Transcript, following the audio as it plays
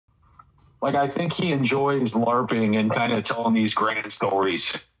Like, I think he enjoys LARPing and kind of telling these grand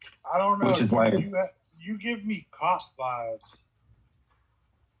stories. I don't know. Which is why You give me cop vibes.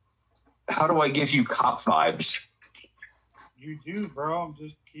 How do I give you cop vibes? You do, bro. I'm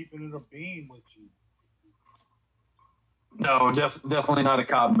just keeping it a beam with you. No, definitely not a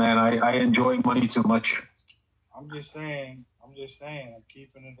cop, man. I enjoy money too much. I'm just saying. I'm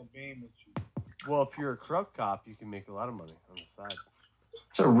keeping it a beam with you. Well, if you're a corrupt cop, you can make a lot of money on the side.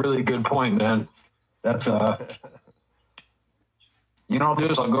 That's a really good point, man. That's you know what I'll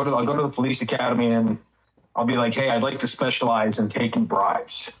do is I'll go to the police academy and I'll be like, hey, I'd like to specialize in taking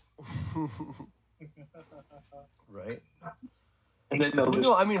bribes. Right. And then they'll just...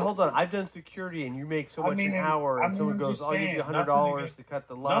 No, I mean, hold on. I've done security, and you make so much an hour, and someone goes, "I'll give you $100 to cut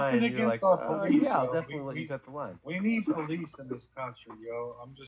the line." And you're like, "Yeah, I'll definitely let you cut the line." We need police in this country, yo. I'm just